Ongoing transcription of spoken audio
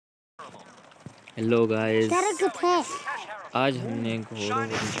Hello guys, आज हमने घोड़ों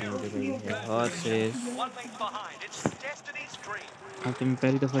को दिखाई है हॉर्स रेस। हाँ, तो मैं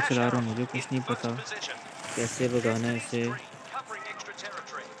पहली दफ़ा चला रहा हूँ, मुझे कुछ नहीं पता कैसे भगाना है इसे।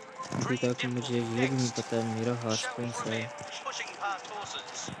 अभी तक मुझे ये भी नहीं पता मेरा हॉर्स कौन सा है।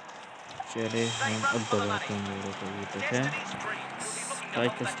 चले हम अब भगाते हैं घोड़ों को। ये देखें,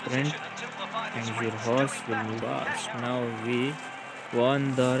 strike sprint and your horse will move fast. Now we won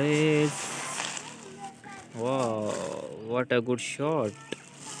the race. Wow, what a good shot.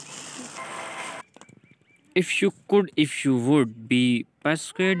 If you would be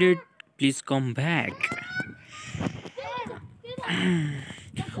persuaded, please come back.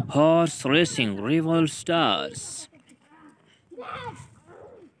 Horse racing rival stars.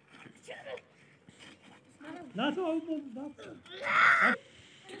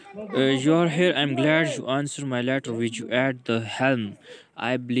 You are here. I'm glad you answered my letter which you at the helm.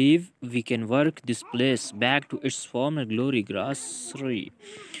 I believe we can work this place back to its former glory.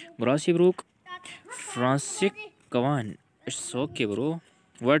 Grassy Brook, Francis Kavan. It's okay, bro.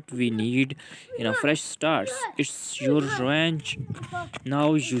 What we need in a fresh start. It's your ranch. Now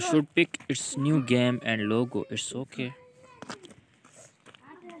you should pick its new game and logo. It's okay.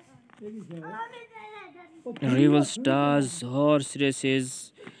 Rival Stars horse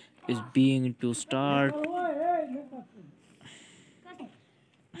races is being to start.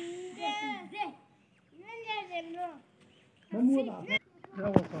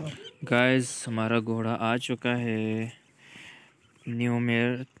 Guys, हमारा घोड़ा आ चुका है, new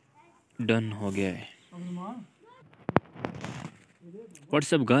में done हो गया है।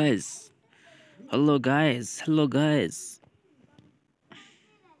 What's up guys, hello guys, hello guys.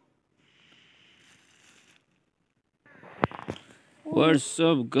 What's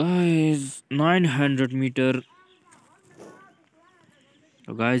up guys. 900 metre.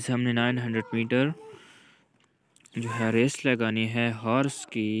 तो guys, हमने 900 मीटर जो है रेस लगानी है हॉर्स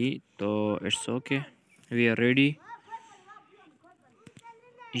की, तो it's okay, we are ready.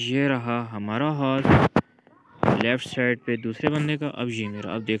 ये रहा हमारा हॉर्स लेफ्ट साइड पे दूसरे बंदे का, अब ये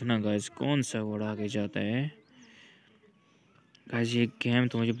मेरा। अब देखना गाइस कौन सा घोड़ा आगे जाता है। गाइस, ये गेम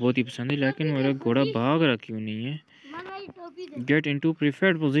तो मुझे बहुत ही पसंद है, लेकिन मेरा घोड़ा भाग रहा क्यों नहीं है। Get into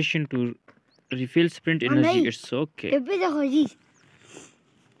preferred position to refill sprint energy. It's okay,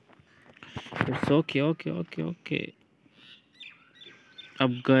 it's okay, okay okay okay.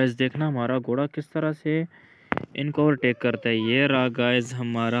 अब गाइस देखना हमारा घोड़ा किस तरह से इनको ओवरटेक करता है। ये रहा गाइस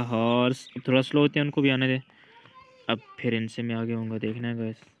हमारा हॉर्स। थोड़ा स्लो होते हैं, उनको भी आने दे। अब फिर इनसे मैं आगे होऊंगा, देखना है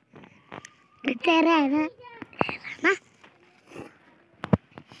गाइस।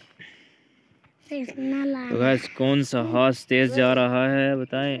 तो गाइस, कौन सा हॉर्स तेज जा रहा है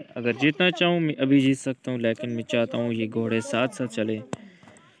बताएं। अगर जीतना चाहूँ मैं अभी जीत सकता हूँ, लेकिन मैं चाहता हूँ ये घोड़े साथ साथ चले।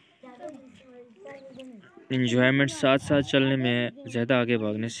 इंजॉयमेंट साथ साथ चलने में, ज़्यादा आगे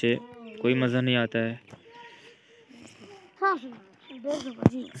भागने से कोई मज़ा नहीं आता है।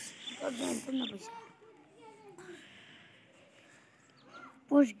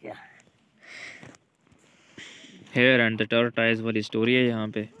 हेयर एंड द टॉर्टोइज वाली स्टोरी है यहाँ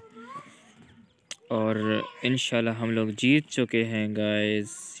पे, और इंशाल्लाह हम लोग जीत चुके हैं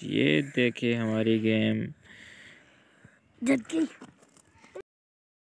गाइस। ये देखिए हमारी गेम।